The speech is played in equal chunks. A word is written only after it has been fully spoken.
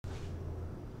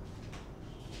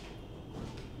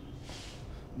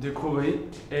देखो भाई,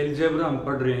 एलजेब्रा हम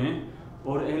पढ़ रहे हैं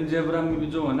और एलजेब्रा में भी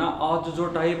जो है ना आज जो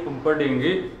टाइप हम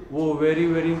पढ़ेंगे वो वेरी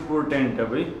वेरी इंपॉर्टेंट है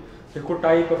भाई। देखो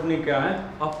टाइप अपने क्या है,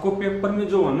 आपको पेपर में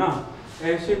जो है ना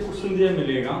ऐसे क्वेश्चन दिया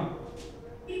मिलेगा।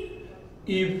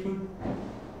 If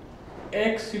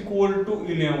x equal to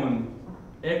 11,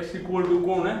 x equal to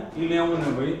कौन है 11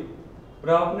 है भाई, और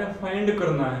आपने फाइंड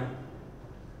करना है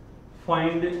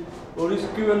फाइंड, और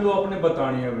इसकी वैल्यू आपने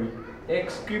बतानी है भाई।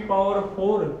 x की पावर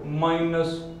 4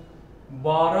 माइनस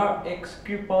 12x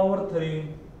की power 3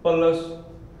 plus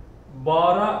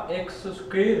 12x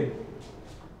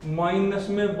square minus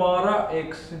में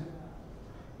 12x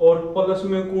और प्लस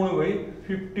में कौन भाई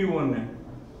 51 है।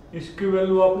 इसकी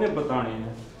वैल्यू आपने बतानी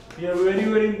है। ये वेरी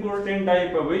वेरी इंपॉर्टेंट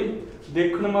टाइप है भाई।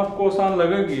 देखने में आपको आसान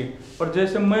लगेगी पर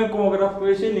जैसे मैं को अगर आप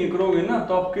वैसे नहीं करोगे ना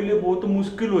तो आपके लिए बहुत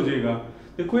मुश्किल हो जाएगा।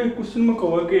 देखो एक क्वेश्चन में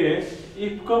कहा कि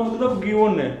इफ का मतलब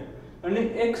गिवन है यानी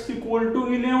x इक्वल टू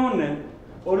 11 है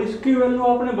और इसकी वैल्यू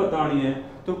आपने बतानी है।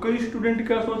 तो कई स्टूडेंट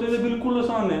क्या सोचे थे बिल्कुल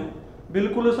आसान है।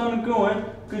 बिल्कुल आसान क्यों है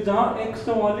कि जहाँ x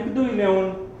है वहां लिख दो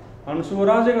 11, आंसर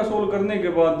आ जाएगा सोल्व करने के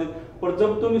बाद। पर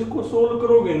जब तुम इसको सोल्व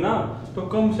करोगे ना तो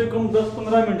कम से कम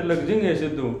 10-15 मिनट लग जाएंगे ऐसे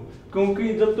तो,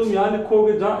 क्योंकि जब तुम यहाँ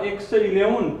लिखोगे जहाँ x है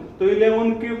 11 तो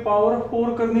 11 की पावर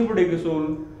 4 करनी पड़ेगी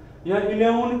सोल्व, यहाँ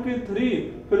 11 की 3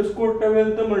 फिर उसको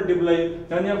 12 से मल्टीप्लाई,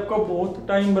 यानी आपका बहुत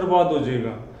टाइम बर्बाद हो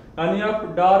जाएगा। यानी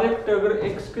आप डायरेक्ट अगर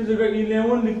x की जगह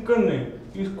 11 लिख कर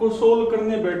इसको सोल्व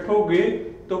करने बैठोगे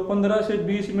तो 15 से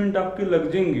 20 मिनट आपके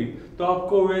लग जाएंगे। तो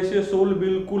आपको वैसे सोल्व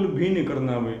बिल्कुल भी नहीं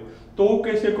करना भाई। तो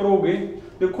कैसे करोगे,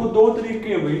 देखो दो तरीके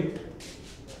हैं भाई।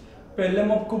 पहले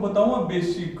मैं आपको बताऊंगा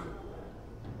बेसिक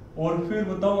और फिर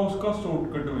बताऊंगा उसका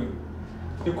शॉर्टकट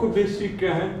भाई। देखो बेसिक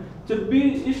क्या है, जब भी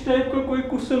इस टाइप का कोई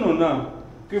क्वेश्चन हो ना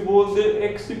कि बोल दे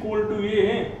x इक्वल टू ये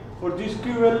है और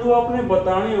जिसकी वैल्यू आपने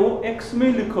बतानी है वो x में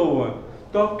लिखा हुआ है,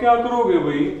 तो आप क्या करोगे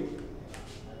भाई,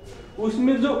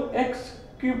 उसमें जो x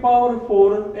की पावर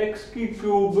 4, x की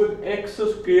क्यूब, x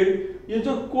स्क्वायर, ये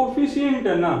जो कोफिशिएंट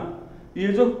है ना, ये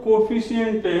जो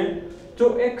कोफिशिएंट है जो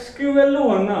x की वैल्यू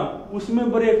है ना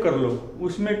उसमें ब्रेक कर लो।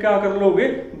 उसमें क्या कर लोगे,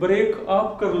 ब्रेक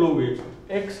आप कर लोगे।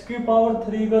 x की पावर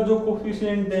 3 का जो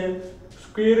कोफिशिएंट है,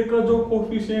 स्क्वायर का जो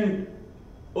कोफिशिएंट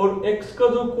और x का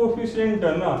जो कोफिशिएंट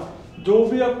है ना, जो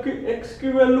भी आपकी x की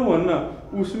वैल्यू है ना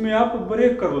उसमें आप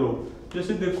ब्रेक कर लो।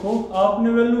 जैसे देखो आपने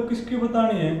वैल्यू किसकी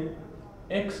बतानी है,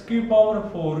 x की पावर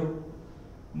 4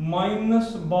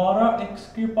 माइनस 12x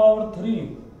की power 3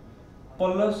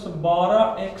 plus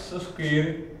 12x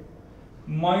square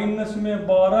minus में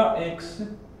 12x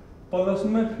प्लस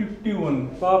में 51।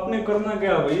 तो आपने करना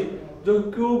क्या भाई, जो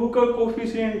क्यूब का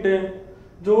कोफिशिएंट है,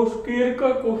 जो स्क्वायर का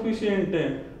कोफिशिएंट है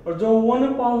और जो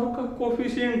 1 पावर का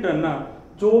कोफिशिएंट है ना,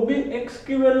 जो भी x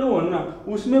की वैल्यू है ना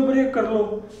उसमें ब्रेक कर लो।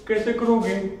 कैसे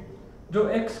करोगे, जो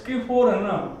x की 4 है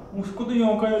ना उसको तो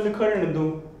यों का यों लिखा रहने दो।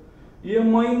 ये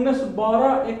माइनस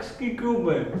 12x की क्यूब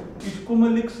है, इसको मैं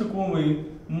लिख सकूं भाई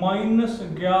माइनस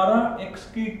 11x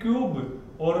की क्यूब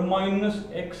और माइनस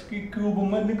x की क्यूब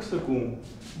में लिख सकूं।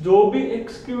 जो भी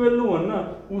x की वैल्यू है ना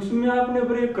उसमें आपने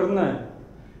ब्रेक करना है।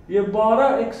 ये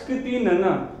 12x की 3 है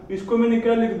ना, इसको मैंने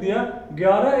क्या लिख दिया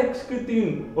 11x की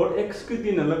 3 और x की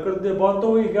 3 अलग कर दिया। बात तो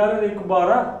वही 11 1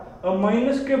 12। अब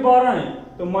माइनस के 12 है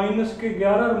तो माइनस के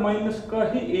 11 और माइनस का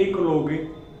ही 1 लोगे।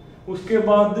 उसके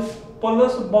बाद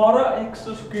प्लस 12x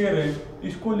स्क्वायर है,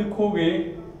 इसको लिखोगे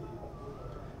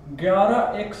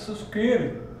 11x square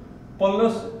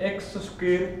plus x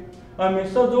square.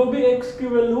 हमेशा जो भी x की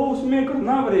वैल्यू हो उसमें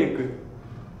करना ब्रेक।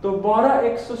 तो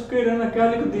 12x स्क्वायर है ना, क्या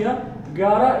लिख दिया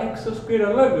 11x स्क्वायर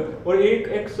अलग और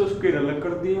 1x स्क्वायर अलग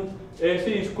कर दिया।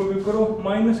 ऐसे इसको भी करो,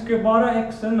 माइनस के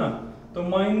 12x है ना तो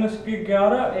माइनस के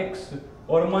 11x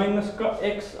और माइनस का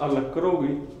x अलग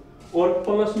करोगे और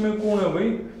प्लस में कौन है भाई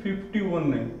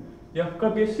 51 है। ये आपका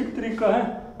बेसिक तरीका है।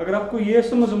 अगर आपको ये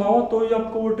समझ में आओ तो ये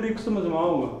आपको वो ट्रिक समझ में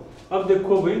आओगा। अब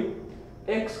देखो भाई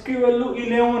x की वैल्यू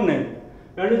 11 है,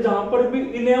 यानी जहां पर भी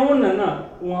 11 है ना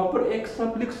वहां पर x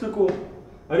आप लिख सको।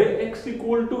 अरे x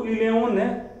इक्वल टू 11 है,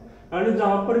 यानी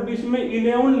जहां पर भी इसमें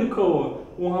 11 लिखा हुआ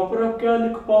वहां पर आप क्या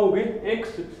लिख पाओगे,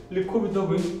 x लिखो भी तो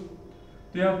भाई।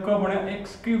 तो ये आपका बना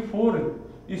x की 4,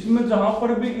 इसमें जहां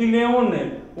पर भी 11 है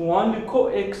वहां लिखो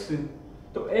x।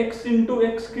 तो x इंटू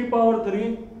एक्स की पावर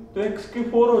 3 तो x की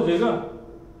 4 हो जाएगा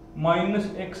माइनस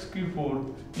x की 4,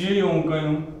 ये यूं का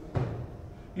यूं।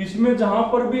 इसमें जहां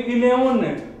पर भी 11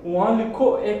 है वहां लिखो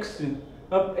x।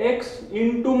 अब x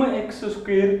इंटू में x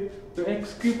स्क्वायर तो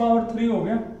x की पावर 3 हो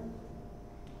गया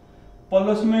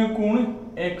प्लस में कौन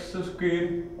x स्क्वायर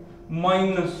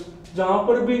माइनस जहां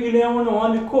पर भी 11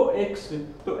 वहां लिखो x।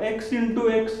 तो x into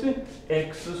x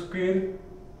square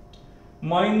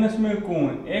minus में कौन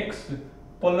x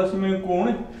प्लस में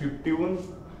कौन 51।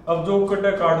 अब जो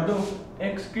कटा काट दो,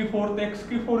 x की 4 तो x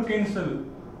की 4 कैंसिल,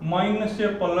 माइनस से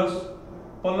प्लस,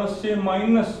 प्लस से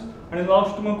माइनस, और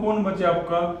लास्ट में कौन बचे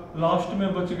आपका, लास्ट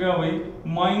में बच गया भाई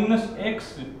माइनस x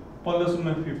प्लस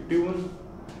में 51।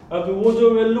 अब वो जो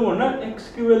वैल्यू है ना x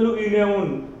की वैल्यू 11,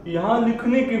 यहाँ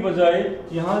लिखने की बजाय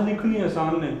यहाँ लिखनी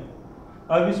आसान है।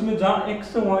 अब इसमें जहाँ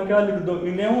x है वहाँ क्या लिख दो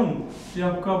 11, ये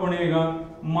आपका बनेगा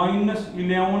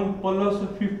 -11 प्लस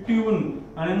 51,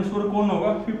 आंसर कौन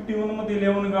होगा 51 मत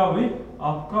 11 का भाई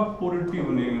आपका 40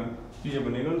 बनेगा, ये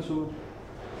बनेगा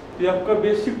आंसर। ये आपका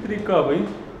बेसिक तरीका भाई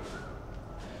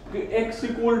कि x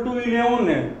इक्वल टू 11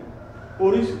 है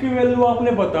और इसकी वैल्यू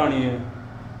आपने बतानी है,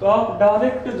 तो आप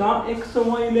डायरेक्ट जहाँ x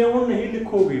 11 नहीं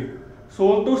लिखोगे,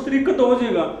 सोल्व तो उस तरीके तो हो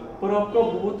जाएगा पर आपका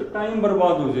बहुत टाइम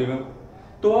बर्बाद हो जाएगा।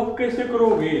 तो आप कैसे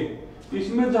करोगे,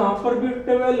 इसमें जहां पर भी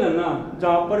 12 है ना,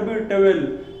 जहां पर भी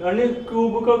 12 यानी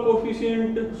क्यूब का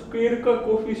कोफिशिएंट, स्क्वायर का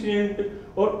कोफिशिएंट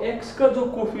और x का जो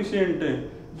कोफिशिएंट है,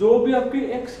 जो भी आपकी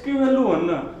x की वैल्यू है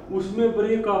ना उसमें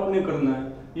ब्रेक आपने करना है,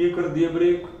 ये कर दिया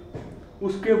ब्रेक।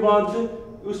 उसके बाद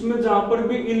उसमें जहां पर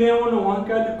भी 11 वहां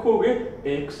क्या लिखोगे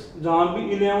x, जहां भी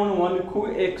 11 वहां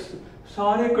लिखोगे x,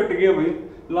 सारे कट गए भाई,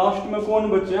 लास्ट में कौन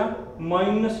बचा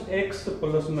 -x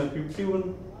प्लस में 51।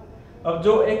 अब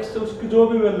जो x उसकी जो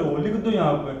भी वैल्यू हो लिख दो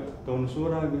यहाँ पे, तो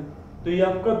आंसर आ गया। तो ये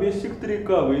आपका बेसिक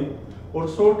तरीका भाई, और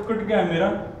शॉर्टकट क्या है मेरा,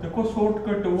 देखो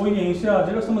शॉर्टकट वो यहीं से आ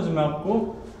जाएगा समझ में आपको।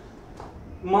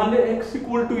 मान ले x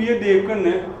इक्वल टू ये देकर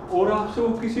ने और आपसे वो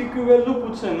किसी की वैल्यू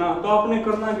पूछे ना, तो आपने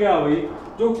करना क्या भाई,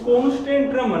 जो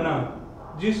कांस्टेंट टर्म है ना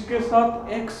जिसके साथ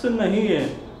x नहीं है,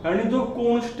 यानी जो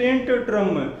कांस्टेंट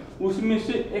टर्म है उसमें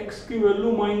से x की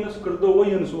वैल्यू माइनस कर दो,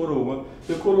 वही आंसर होगा।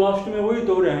 देखो लास्ट में वही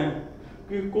तो रहे हैं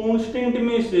कि कांस्टेंट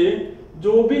में से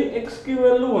जो भी x की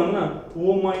वैल्यू है ना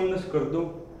वो माइनस कर दो,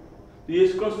 ये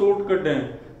इसका शॉर्टकट है।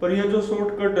 पर ये जो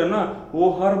शॉर्टकट है ना वो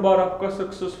हर बार आपका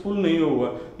सक्सेसफुल नहीं होगा,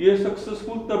 ये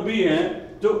सक्सेसफुल तभी है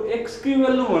जो x की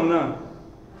वैल्यू है ना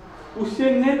उससे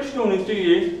नेक्स्ट होनी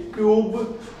चाहिए क्यूब,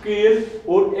 स्क्वायर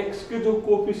और x के जो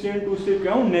कोफिशिएंट उससे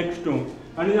क्या हो नेक्स्ट हो,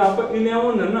 यानी यहाँ पर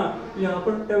 11 है ना, यहाँ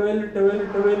पर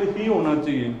 12 ही होना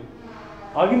चाहिए।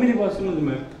 आगे मेरी बात समझ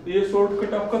में, ये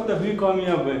शॉर्टकट आपका तभी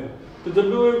कामयाब है। तो जब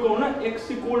भी वो कहो ना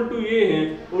x इक्वल टू ये है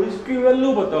और इसकी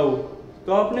वैल्यू बताओ,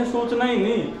 तो आपने सोचना ही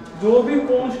नहीं, जो भी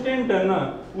कांस्टेंट है ना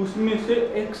उसमें से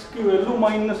x की वैल्यू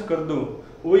माइनस कर दो,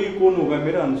 वही कौन होगा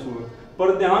मेरा आंसर।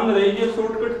 पर ध्यान रहे ये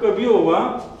शॉर्टकट कभी होगा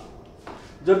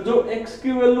जब जो x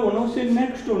की वैल्यू है ना उसे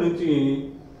नेक्स्ट होनी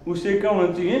चाहिए, उसे क्या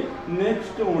होना चाहिए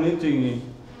नेक्स्ट होनी चाहिए।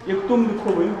 एक तुम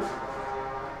लिखो भाई,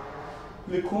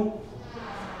 लिखो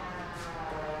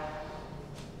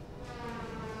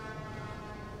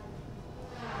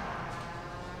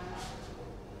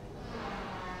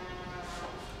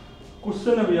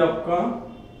क्वेश्चन अभी आपका,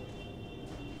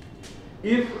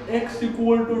 if x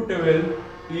equal to 12,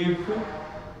 if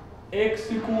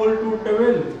x equal to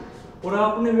 12 और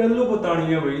आपने वैल्यू बतानी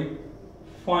है भाई,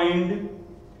 फाइंड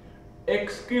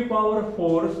x की power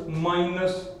 4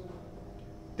 minus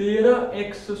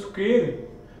 13x square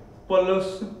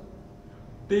plus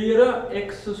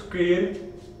 13x square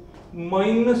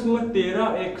minus में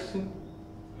 13x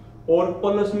और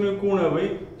प्लस में कौन है भाई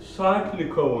 60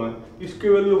 लिखा हुआ है, इसकी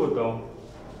वैल्यू बताओ।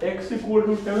 x इक्वल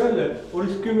टू 12 है और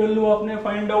इसकी वैल्यू आपने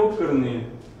फाइंड आउट करनी है।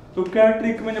 तो क्या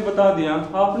ट्रिक मैंने बता दिया,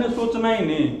 आपने सोचना ही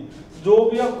नहीं, जो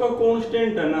भी आपका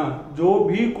कांस्टेंट है ना, जो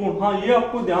भी हाँ ये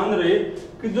आपको ध्यान रहे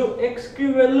कि जो x की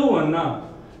वैल्यू है ना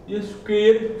ये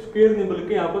स्क्वायर नहीं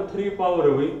बल्कि यहाँ पर 3 पावर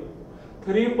है भाई,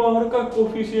 3 पावर का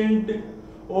कोफिशिएंट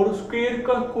और स्क्वायर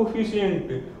का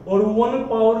कोफिशिएंट और 1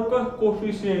 पावर का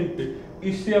कोफिशिएंट,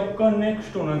 इससे आपका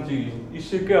नेक्स्ट होना चाहिए,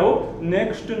 इससे क्या हो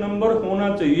नेक्स्ट नंबर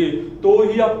होना चाहिए, तो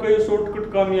ही आपका ये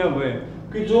शॉर्टकट कामयाब है।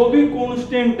 कि जो भी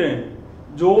कांस्टेंट है,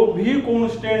 जो भी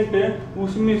कांस्टेंट है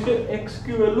उसमें से x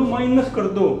की वैल्यू माइनस कर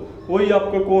दो, वही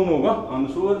आपका कौन होगा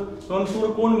आंसर। तो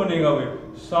आंसर कौन बनेगा भाई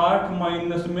 60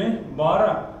 माइनस में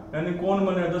 12, यानी कौन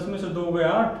बनेगा 10 में से 2 गए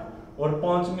 8 और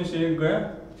 5 में से 1 गया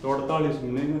तो 48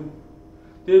 मिलेगा।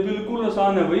 तो ये बिल्कुल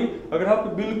आसान है भाई, अगर आप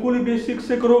बिल्कुल ही बेसिक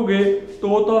से करोगे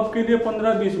तो आपके लिए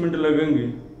 15-20 मिनट लगेंगे,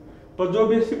 पर जो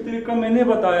बेसिक तरीका मैंने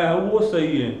बताया है वो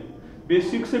सही है।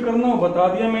 बेसिक से करना बता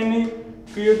दिया मैंने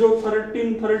कि ये जो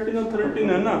 13 और 13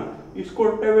 है ना इसको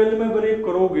 12 में ब्रेक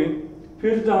करोगे,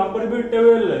 फिर जहां पर भी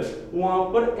 12 है वहां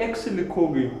पर x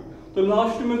लिखोगे, तो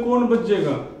लास्ट में कौन बच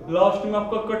जाएगा, लास्ट में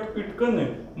आपका कट पिट करने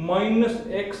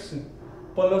 -x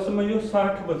प्लस में जो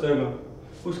 60 बचेगा।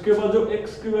 उसके बाद जो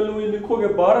x की वैल्यू ये लिखोगे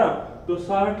 12, तो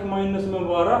 60 माइनस में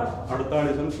 12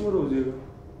 48 आंसर हो जाएगा।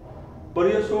 पर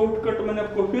ये शॉर्टकट मैंने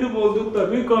आपको फिर बोल दूं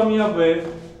तभी कामयाब है,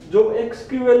 जो x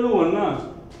की वैल्यू है ना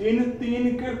इन तीन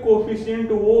के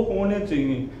कोफिशिएंट वो होने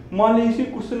चाहिए। मान ली इसी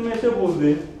क्वेश्चन में से बोल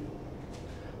दे,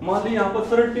 मान ली यहाँ पर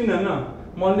 13 है ना,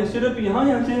 मान ली सिर्फ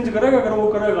यहाँ चेंज करेगा, अगर वो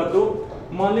करेगा तो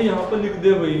मान ली यहाँ पर लिख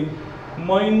दे भाई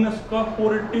माइनस का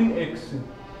 14x,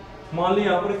 मान ली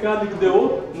यहाँ पर क्या लिख दे वो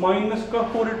माइनस का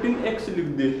 14x लिख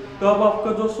दे, तो अब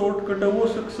आपका जो शॉर्टकट है वो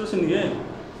सक्सेस नहीं है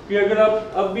कि अगर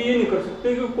आप अब भी ये नहीं कर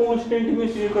सकते कि कांस्टेंट में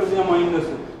से कर दिया माइनस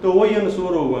तो वही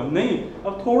आंसर होगा, नहीं।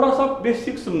 अब थोड़ा सा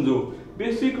बेसिक समझो।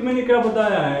 बेसिक मैंने क्या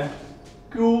बताया है,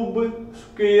 क्यूब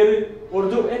स्क्वायर और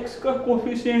जो x का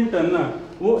कोफिशिएंट है ना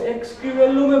वो x की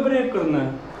वैल्यू में ब्रेक करना है।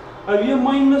 अब ये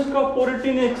माइनस का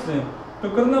 14x है तो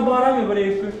करना 12 में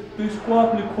ब्रेक, तो इसको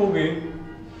आप लिखोगे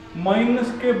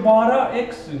माइनस के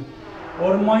 12x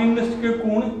और माइनस के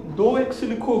कोण 2x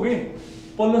लिखोगे,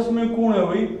 प्लस में कोण है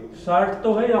भाई 60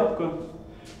 तो है आपका।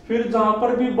 फिर जहां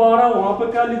पर भी 12 वहां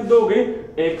पर क्या लिख दोगे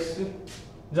x,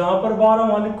 जहां पर 12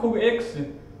 वहां लिखोगे x,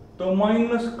 तो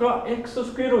माइनस का x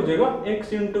स्क्वायर हो जाएगा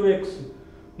x इंटू एक्स,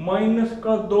 माइनस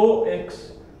का 2x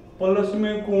प्लस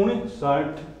में कोण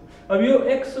 60। अब ये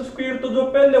x स्क्वायर तो जो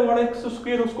पहले वाला x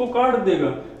स्क्वायर उसको काट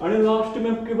देगा और लास्ट में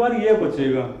आपके बार ये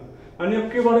बचेगा, और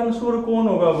आपके बार आंसर कौन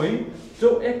होगा भाई, जो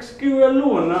x की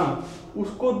वैल्यू है ना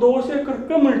उसको 2 से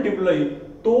करके मल्टीप्लाई,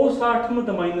 तो 60 में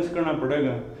तो माइनस करना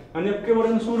पड़ेगा, यानी आपके बार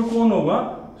आंसर कौन होगा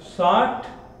 60,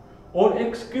 और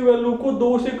x की वैल्यू को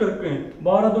 2 से करके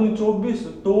 12 दूनी 24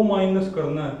 तो माइनस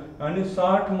करना है, यानी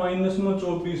 60 माइनस में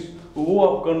 24 वो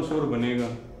आपका आंसर बनेगा।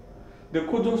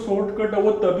 देखो जो शॉर्टकट है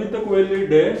वो तभी तक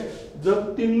वैलिड है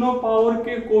जब तीनों पावर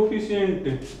के कोफिशिएंट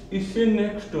इससे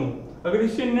नेक्स्ट हो। अगर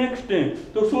इससे नेक्स्ट है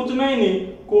तो सोचना ही नहीं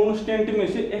कांस्टेंट में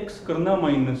से x करना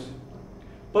माइनस,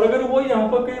 पर अगर वो यहाँ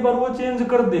पर कई बार वो चेंज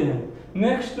कर दे हैं,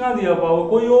 नेक्स्ट ना दिया पाओ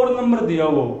कोई और नंबर दिया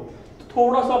हो, तो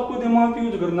थोड़ा सा आपको दिमाग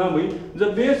यूज करना भाई।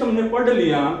 जब बेस हमने पढ़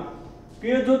लिया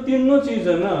कि जो तीनों चीज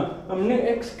है ना हमने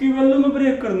x की वैल्यू में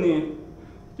ब्रेक करनी है,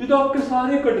 ये तो आपके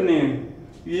सारे कटने हैं,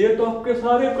 ये तो आपके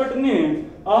सारे कटने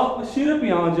हैं। आप सिर्फ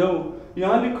यहाँ जाओ,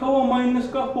 यहाँ लिखा हुआ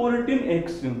माइनस का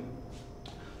 14x,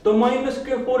 तो माइनस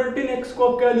के 14x को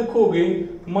आप क्या लिखोगे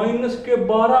माइनस के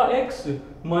 12x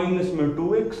माइनस में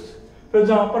 2x, फिर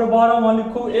जहां पर 12 वहां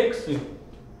लिखो x,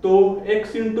 तो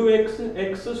x इंटू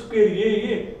एक्स स्क्वायर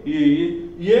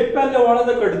ये पहले वाला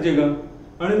तो कट जाएगा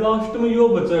और लास्ट में यो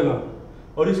बचेगा,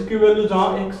 और इसकी वैल्यू जहां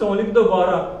x वहां लिख दो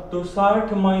 12 तो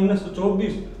 60 माइनस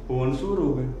 24 वो आंसर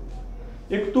हो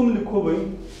गया। एक तुम लिखो भाई,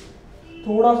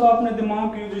 थोड़ा सा अपने दिमाग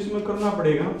की यूज इसमें करना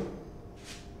पड़ेगा।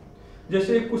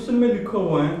 जैसे एक क्वेश्चन में लिखा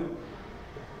हुआ है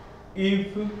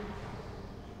इफ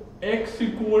x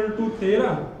इक्वल टू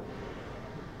 13,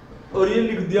 और ये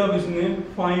लिख दिया अब इसने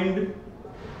फाइंड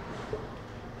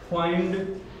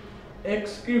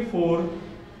x की 4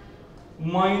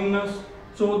 माइनस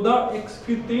 14x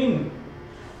की 3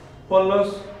 प्लस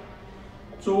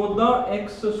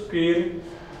 14x स्क्वायर,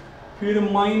 फिर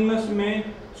माइनस में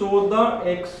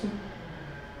 14x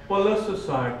प्लस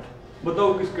 60,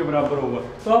 बताओ किसके बराबर होगा।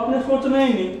 तो आपने सोचना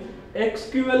ही नहीं,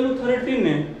 x की वैल्यू 13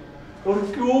 है और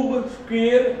क्यूब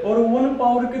स्क्वायर और 1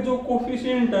 पावर के जो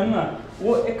कोफिशिएंट है ना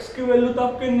वो x की वैल्यू तो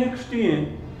आपके नेक्स्ट ही है,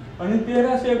 यानी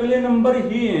 13 से अगले नंबर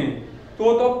ही हैं,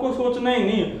 तो आपको सोचना ही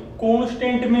नहीं,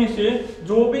 कांस्टेंट में से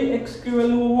जो भी x की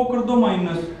वैल्यू वो कर दो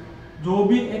माइनस, जो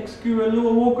भी x की वैल्यू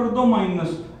वो कर दो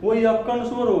माइनस, वही आपका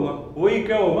आंसर होगा। वही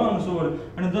क्या होगा आंसर,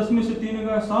 यानी 10 में से 3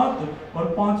 गया 7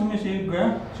 और 5 में से 1 गया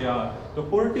 4, तो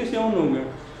 47 हो गया।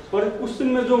 पर क्वेश्चन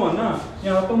में जो है ना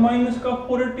यहाँ पर माइनस का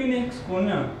 14x कौन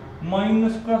है,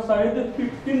 माइनस का शायद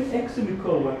 15x लिखा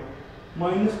हुआ है,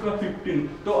 माइनस का 15,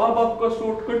 तो अब आपका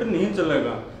शॉर्टकट नहीं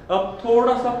चलेगा। अब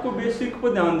थोड़ा सा आपको बेसिक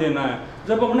पर ध्यान देना है।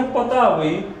 जब हमने पता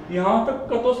भाई यहाँ तक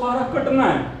का तो सारा कटना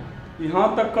है,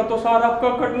 यहाँ तक का तो सारा आपका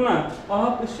कटना है,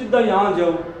 आप सीधा यहाँ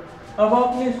जाओ। अब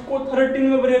आपने इसको 13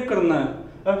 में ब्रेक करना है,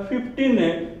 अब 15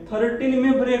 है 13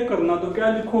 में ब्रेक करना, तो क्या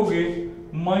लिखोगे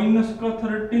माइनस का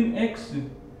 13x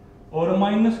और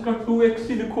माइनस का 2x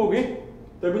लिखोगे,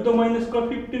 तभी तो माइनस का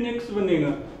 15x बनेगा,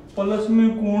 प्लस में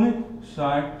कोण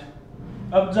 60।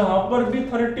 अब जहां पर भी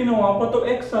 13 है वहां पर तो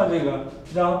x आ जाएगा,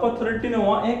 जहां पर 13 है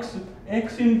वहां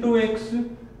x into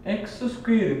x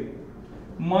square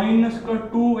minus का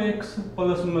 2x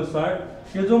प्लस में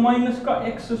 60। ये जो माइनस का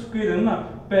x स्क्वायर है ना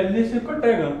पहले से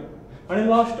कटेगा और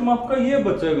लास्ट में आपका ये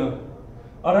बचेगा,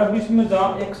 और अब इसमें जहां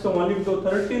x वहां लिख दो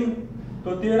 13,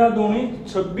 तो 13 दूनी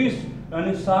 26,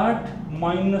 यानी 60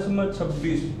 माइनस में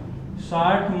 26,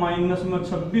 60 माइनस में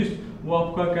 26 वो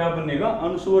आपका क्या बनेगा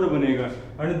आंसर बनेगा,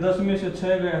 यानी 10 में से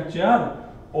 6 गया 4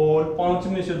 और 5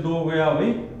 में से 2 गया भाई,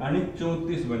 यानी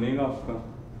 34 बनेगा आपका।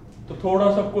 तो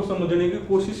थोड़ा सा आपको समझने की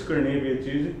कोशिश करनी है ये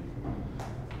चीज।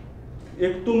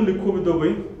 एक तुम लिखोगे तो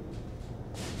भाई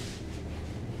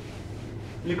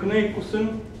लिखना है क्वेश्चन।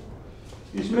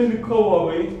 इसमें लिखा हुआ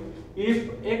भाई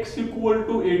if x equal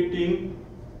to 18,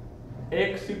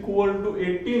 x equal to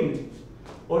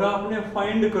 18 और आपने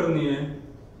फाइंड करनी है,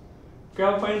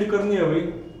 क्या फाइंड करनी है भाई,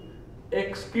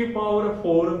 x की पावर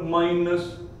 4 माइनस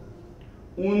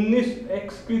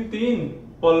 19x की 3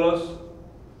 प्लस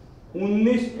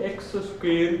 19x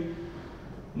स्क्वायर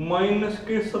माइनस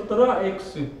के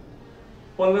 17x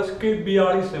प्लस के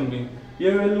 42 में ये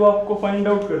वैल्यू आपको फाइंड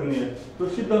आउट करनी है। तो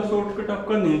सीधा शॉर्टकट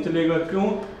आपका नहीं चलेगा, क्यों?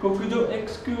 क्योंकि जो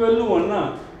x की वैल्यू है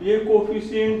ना, ये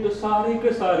कोफिशिएंट सारे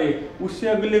के सारे उससे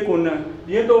अगले कौन है,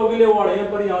 ये तो अगले वाले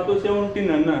हैं, पर यहाँ तो 17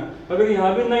 है ना। अगर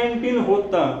यहाँ भी 19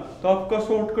 होता तो आपका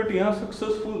शॉर्टकट यहाँ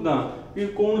सक्सेसफुल था कि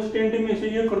कांस्टेंट में से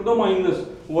ये कर दो माइनस,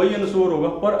 वही आंसर होगा।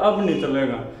 पर अब नहीं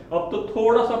चलेगा, अब तो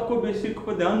थोड़ा सा आपको बेसिक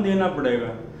पर ध्यान देना पड़ेगा।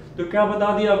 तो क्या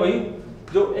बता दिया भाई,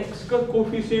 जो x का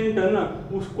कोफिशिएंट है ना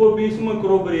उसको 20 में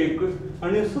करो ब्रेक,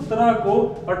 यानी 17 को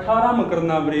 18 में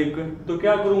करना ब्रेक। तो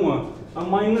क्या करूंगा, अब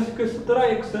माइनस के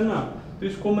 17x है ना, तो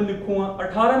इसको मैं लिखूंगा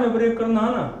 18 में ब्रेक करना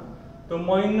है ना, तो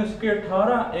माइनस के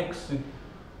 18x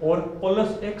और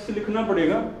प्लस x लिखना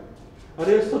पड़ेगा।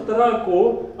 अरे 17 को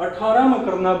 18 में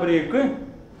करना ब्रेक,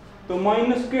 तो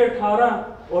माइनस के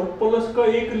 18 और प्लस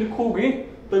का 1 लिखोगे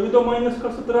तभी तो माइनस का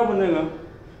 17 बनेगा,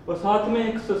 और साथ में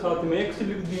x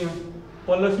लिख दिया,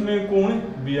 प्लस में कौन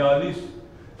 42।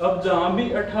 अब जहां भी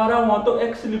 18 वहां तो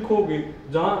x लिखोगे,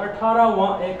 जहां 18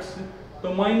 वहां x,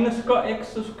 तो माइनस का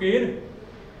x square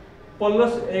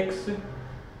plus x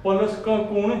plus का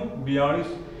कौन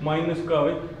 42 माइनस का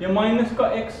है, ये माइनस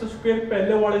का x स्क्वायर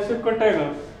पहले वाले से कटेगा,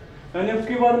 यानी अब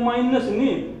की बार माइनस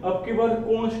नहीं, अब की बार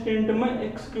कांस्टेंट में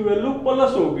x की वैल्यू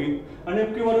प्लस होगी, यानी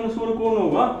अब की बार आंसर कौन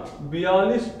होगा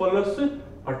 42 प्लस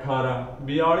 18,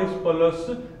 42 प्लस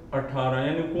 18,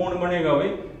 यानी कौन बनेगा भाई,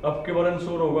 अब के बार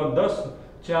आंसर होगा 10,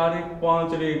 4 1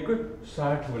 5 1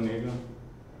 60 बनेगा।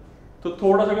 तो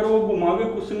थोड़ा सा अगर वो घुमा के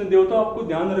क्वेश्चन दे तो आपको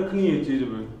ध्यान रखनी है चीज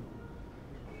भाई।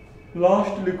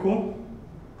 लास्ट लिखो,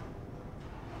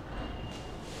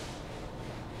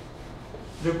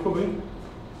 देखो भाई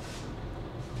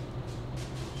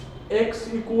x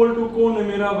इक्वल टू कौन है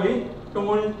मेरा भाई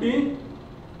 22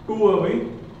 है भाई,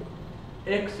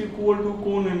 x इक्वल टू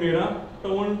कौन है मेरा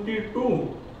 22,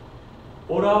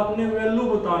 और आपने वैल्यू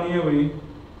बतानी है भाई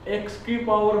x की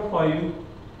पावर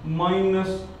 5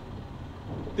 माइनस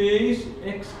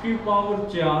 23x की पावर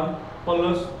 4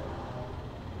 प्लस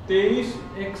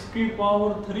 23x की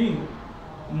पावर 3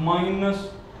 माइनस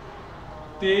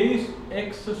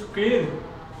 23x स्क्वायर।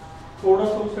 थोड़ा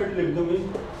सा साइड लिख दो भाई,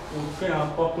 उसके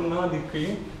आपको ना दिखे।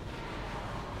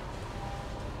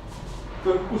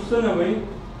 तो क्वेश्चन है भाई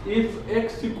if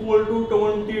x equal to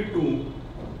 22,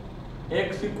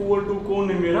 x equal to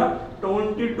कौन है मेरा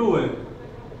 22 है,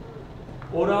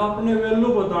 और आपने वैल्यू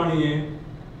बतानी है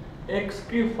x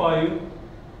की 5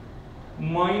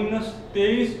 माइनस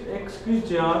 23x की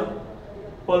 4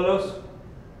 प्लस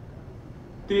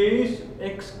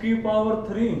 23x की पावर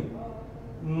 3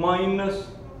 माइनस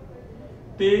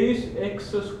 23x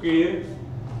स्क्वायर,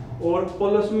 और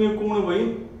प्लस में कौन भाई,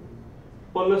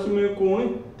 प्लस में कौन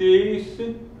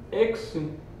 23x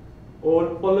और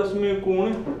प्लस में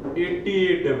कौन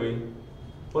 88 है भाई,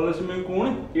 प्लस में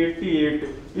कौन 88,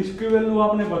 इसकी वैल्यू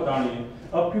आपने बतानी है।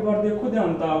 अब की बार देखो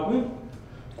ध्यान था आप,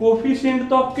 कोफिशिएंट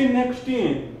तो आपके नेक्स्ट ही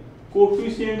हैं,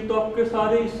 कोफिशिएंट तो आपके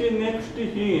सारे इससे नेक्स्ट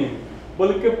ही हैं,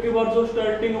 बल्कि अब की बार जो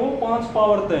स्टार्टिंग है वो 5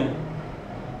 पावर तक है।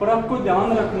 पर आपको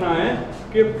ध्यान रखना है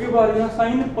कि अब की बार यहाँ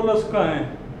साइन प्लस का है,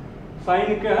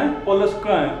 साइन क्या है प्लस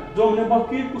का है, जो हमने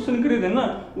बाकी क्वेश्चन करे थे ना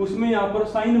उसमें यहाँ पर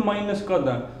साइन माइनस का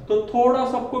था। तो थोड़ा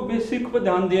सा आपको बेसिक पर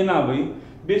ध्यान देना भाई,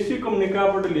 बेसिक हमने क्या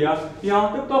पढ़ लिया,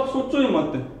 यहाँ तक तो आप सोचो ही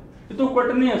मत, ये तो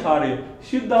कटने हैं सारे,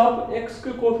 सीधा आप x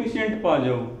के कोफिशिएंट पा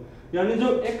जाओ, यानी जो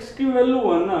x की वैल्यू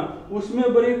है ना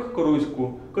उसमें ब्रेक करो, इसको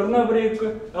करना ब्रेक।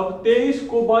 अब 23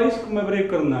 को 22 में ब्रेक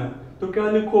करना है, तो क्या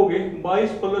लिखोगे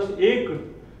 22 प्लस 1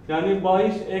 यानी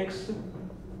 22x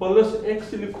प्लस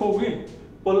x लिखोगे,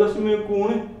 प्लस में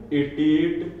कौन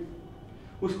 88।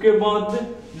 उसके बाद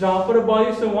जहां पर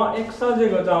 22 है वहां x आ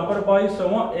जाएगा, जहां पर 22 है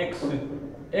वहां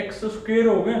x स्क्वायर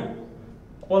हो गया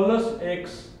प्लस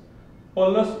x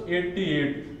प्लस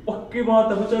 88। पक्की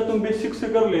बात है बच्चा, तुम बेसिक से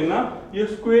कर लेना, ये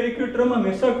स्क्वायर की टर्म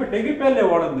हमेशा घटेगी पहले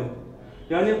वाला दिन,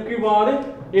 यानी अब की बार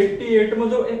 88 में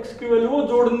जो x की वैल्यू वो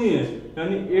जोड़नी है,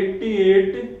 यानी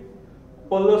 88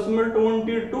 प्लस में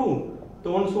 22,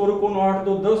 तो 1 को 8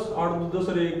 2 10 8 2 10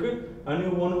 1 यानी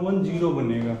 110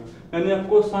 बनेगा। यानी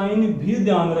आपको साइन भी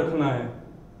ध्यान रखना है।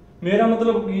 मेरा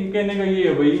मतलब कहने का ये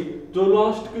है भाई, जो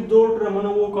लास्ट की 2 टर्म है ना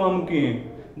वो काम किए हैं,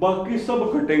 बाकी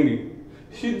सब घटेंगे।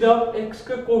 सीधा x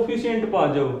का कोफिशिएंट पा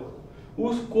जाओ,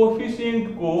 उस कोफिशिएंट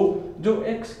को जो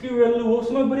x की वैल्यू हो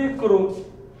उसमें ब्रेक करो,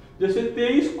 जैसे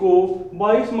 23 को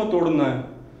 22 में तोड़ना है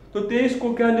तो 23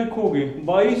 को क्या लिखोगे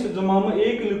 22 जमा में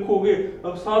 1 लिखोगे।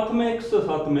 अब साथ में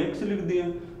x लिख दिया,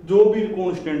 जो भी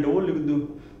कांस्टेंट है वो लिख दो।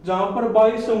 जहां पर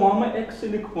 22 है वहां मैं x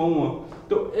लिख पाऊंगा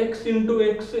तो x into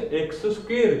x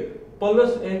square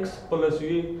plus x plus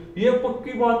ये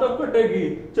पक्की बात अब कटेगी,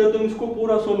 चाहे तुम इसको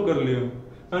पूरा सोल्व कर लियो।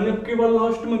 यानी अब के बाद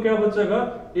लास्ट में क्या बचेगा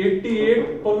 88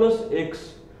 प्लस x,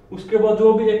 उसके बाद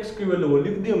जो भी x की वैल्यू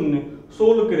लिख दी हमने,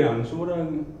 सोल्व करे आंसर आ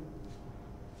गया।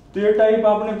 तो ये टाइप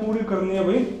आपने पूरी करनी है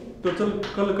भाई। तो चल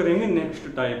कल करेंगे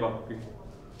नेक्स्ट टाइप आपकी।